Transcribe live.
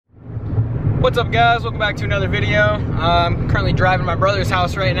What's up guys, welcome back to another video. I'm currently driving my brother's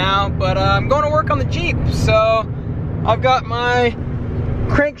house right now, but I'm going to work on the Jeep. So I've got my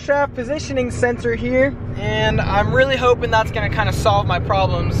crankshaft positioning sensor here, and I'm really hoping that's going to kind of solve my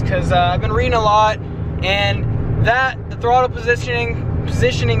problems, because I've been reading a lot, and the throttle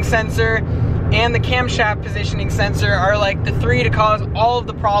positioning sensor and the camshaft positioning sensor are like the three to cause all of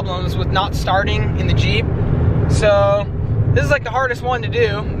the problems with not starting in the Jeep. So this is like the hardest one to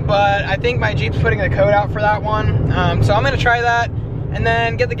do, but I think my Jeep's putting the code out for that one. So I'm gonna try that and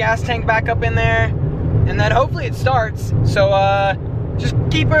then get the gas tank back up in there, and then hopefully it starts. So just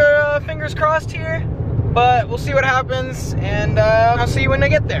keep your fingers crossed here, but we'll see what happens, and I'll see you when I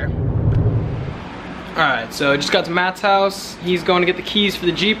get there. Alright, so I just got to Matt's house. He's going to get the keys for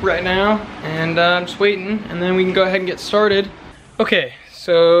the Jeep right now, and I'm just waiting, and then we can go ahead and get started. Okay.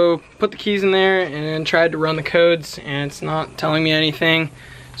 So put the keys in there and tried to run the codes, and it's not telling me anything.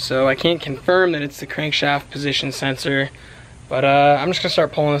 So I can't confirm that it's the crankshaft position sensor, but I'm just gonna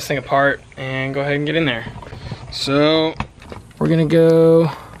start pulling this thing apart and go ahead and get in there. So we're gonna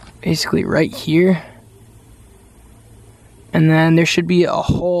go basically right here, and then there should be a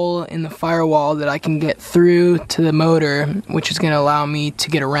hole in the firewall that I can get through to the motor, which is gonna allow me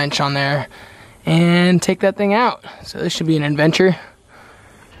to get a wrench on there and take that thing out. So this should be an adventure.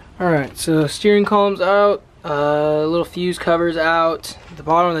 Alright, so steering column's out, little fuse cover's out, the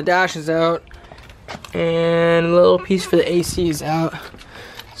bottom of the dash is out, and a little piece for the AC is out.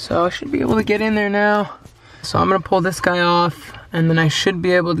 So I should be able to get in there now. So I'm going to pull this guy off, and then I should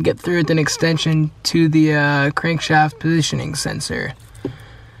be able to get through with an extension to the crankshaft positioning sensor.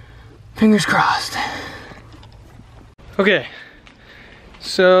 Fingers crossed. Okay,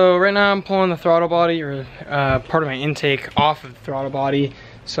 so right now I'm pulling the throttle body, or part of my intake, off of the throttle body,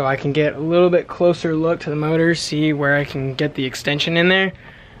 so I can get a little bit closer look to the motor, see where I can get the extension in there.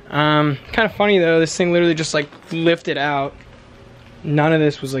 Kind of funny though, this thing literally just like lifted out. None of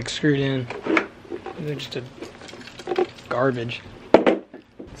this was like screwed in. They're just a garbage.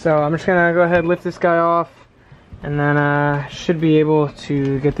 So I'm just gonna go ahead and lift this guy off, and then should be able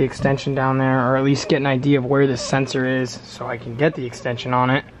to get the extension down there, or at least get an idea of where this sensor is so I can get the extension on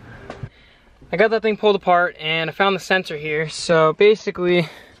it. I got that thing pulled apart and I found the sensor here. So basically,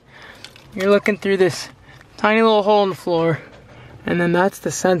 you're looking through this tiny little hole in the floor, and then that's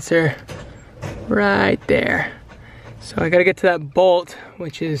the sensor right there. So I gotta get to that bolt,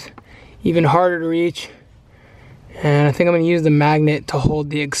 which is even harder to reach. And I think I'm gonna use the magnet to hold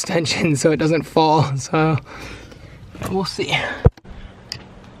the extension so it doesn't fall. So we'll see.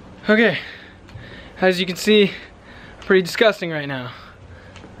 Okay, as you can see, pretty disgusting right now.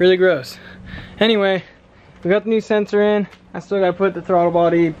 Really gross. Anyway, we got the new sensor in. I still gotta put the throttle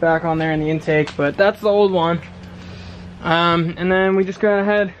body back on there in the intake, but that's the old one. And then we just go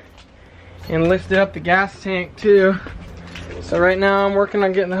ahead and lifted up the gas tank too. So right now I'm working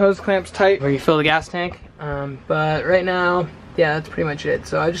on getting the hose clamps tight where you fill the gas tank. But right now, yeah, that's pretty much it.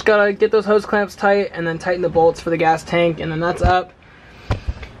 So I just gotta get those hose clamps tight and then tighten the bolts for the gas tank, and then that's up.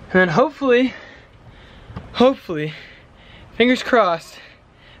 And then hopefully, fingers crossed,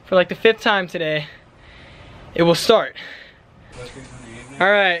 for like the 5th time today, it will start.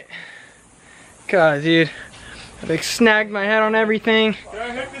 Alright. God, dude. I like snagged my head on everything. Can I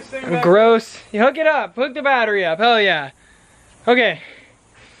hook this thing I'm gross. You hook it up. Hook the battery up. Hell yeah. Okay.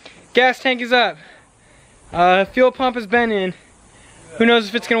 Gas tank is up. Fuel pump has been in. Who knows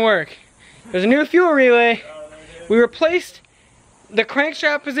if it's gonna work. There's a new fuel relay. We replaced the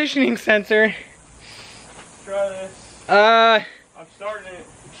crankshaft positioning sensor. Try this. I'm starting it.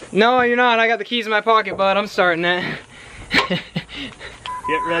 No, you're not. I got the keys in my pocket, bud. I'm starting it.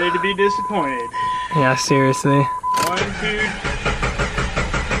 Get ready to be disappointed. Yeah, seriously. 1,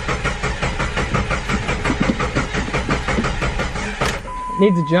 2.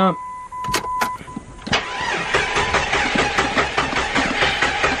 Needs a jump.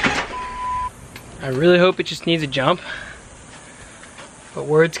 I really hope it just needs a jump. But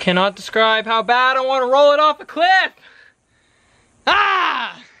words cannot describe how bad I want to roll it off a cliff.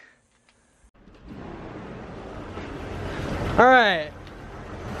 Ah! Alright,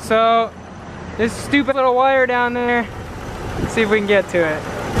 so this stupid little wire down there, let's see if we can get to it.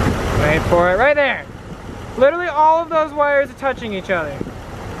 Wait for it, right there. Literally all of those wires are touching each other.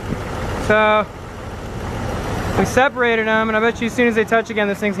 So, we separated them, and I bet you as soon as they touch again,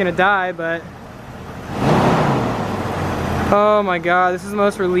 this thing's gonna die, but oh my god, this is the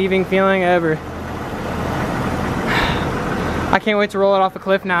most relieving feeling ever. I can't wait to roll it off a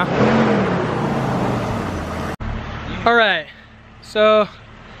cliff now. Alright, so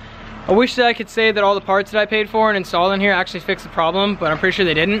I wish that I could say that all the parts that I paid for and installed in here actually fixed the problem, but I'm pretty sure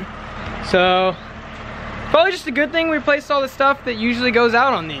they didn't. So probably just a good thing we replaced all the stuff that usually goes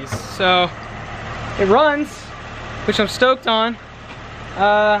out on these. So it runs, which I'm stoked on.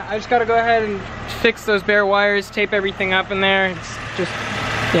 I just gotta go ahead and fix those bare wires, tape everything up in there. It's just,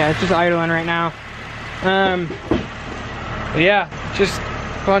 yeah, it's just idling right now. But yeah, just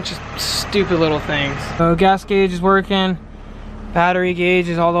a bunch of stupid little things. So gas gauge is working, battery gauge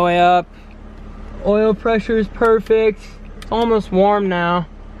is all the way up, oil pressure is perfect, it's almost warm now.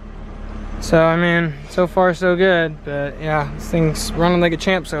 So I mean, so far so good, but yeah, this thing's running like a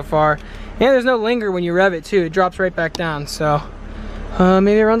champ so far. And there's no linger when you rev it too, it drops right back down, so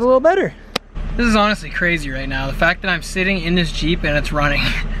maybe it runs a little better. This is honestly crazy right now, the fact that I'm sitting in this Jeep and it's running.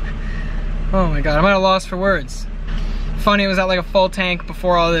 Oh my god, I'm at a loss for words. Funny, it was at like a full tank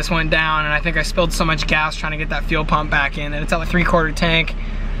before all this went down, and I think I spilled so much gas trying to get that fuel pump back in that it's at like 3/4 tank.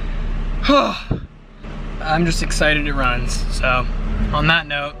 I'm just excited it runs. So on that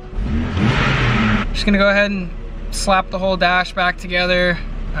note, I'm just gonna go ahead and slap the whole dash back together,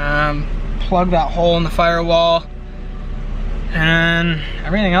 plug that hole in the firewall, and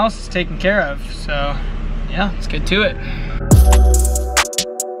everything else is taken care of. So yeah, let's get to it.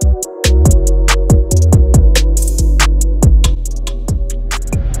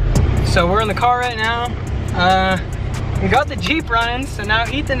 So we're in the car right now. We got the Jeep running, so now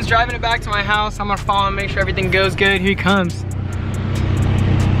Ethan's driving it back to my house. I'm gonna follow him, make sure everything goes good. Here he comes.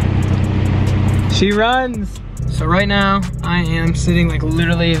 She runs. So right now, I am sitting like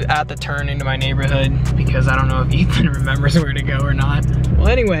literally at the turn into my neighborhood because I don't know if Ethan remembers where to go or not. Well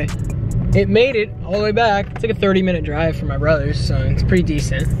anyway, it made it all the way back. It's like a 30-minute drive from my brother's, so it's pretty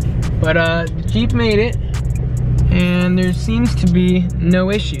decent. But the Jeep made it, and there seems to be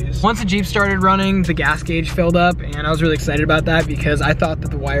no issues. Once the Jeep started running, the gas gauge filled up, and I was really excited about that because I thought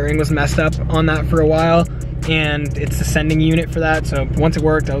that the wiring was messed up on that for a while, and it's the sending unit for that, so once it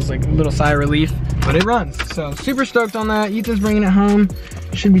worked, I was like a little sigh of relief, but it runs. So super stoked on that. Ethan's bringing it home.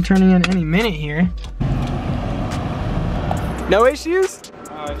 Should be turning in any minute here. No issues?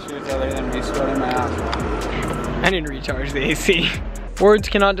 No issues other than me sweating my ass. I need to recharge the AC. Words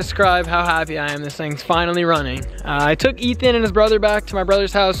cannot describe how happy I am this thing's finally running. I took Ethan and his brother back to my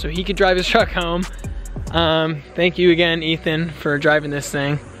brother's house so he could drive his truck home. Thank you again, Ethan, for driving this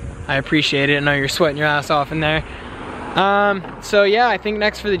thing. I appreciate it. I know you're sweating your ass off in there. So yeah, I think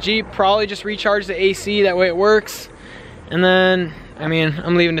next for the Jeep, probably just recharge the AC, that way it works. And then, I mean,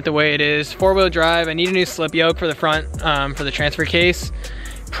 I'm leaving it the way it is. 4-wheel drive, I need a new slip yoke for the front, for the transfer case.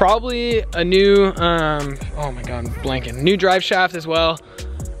 Probably a new, oh my god, I'm blanking. New drive shaft as well.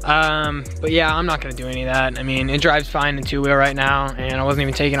 But yeah, I'm not gonna do any of that. I mean, it drives fine in 2-wheel right now, and I wasn't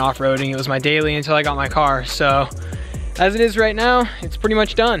even taking off-roading. It was my daily until I got my car. So, as it is right now, it's pretty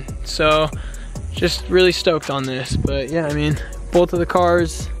much done. So, just really stoked on this. But yeah, I mean, both of the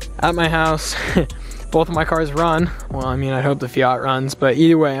cars at my house, both of my cars run. Well, I mean, I hope the Fiat runs, but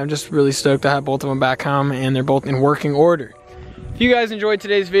either way, I'm just really stoked to have both of them back home, and they're both in working order. If you guys enjoyed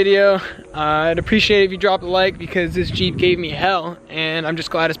today's video, I'd appreciate it if you drop a like because this Jeep gave me hell and I'm just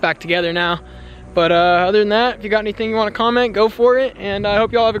glad it's back together now. But other than that, if you got anything you want to comment, go for it, and I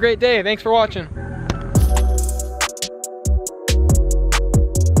hope you all have a great day. Thanks for watching.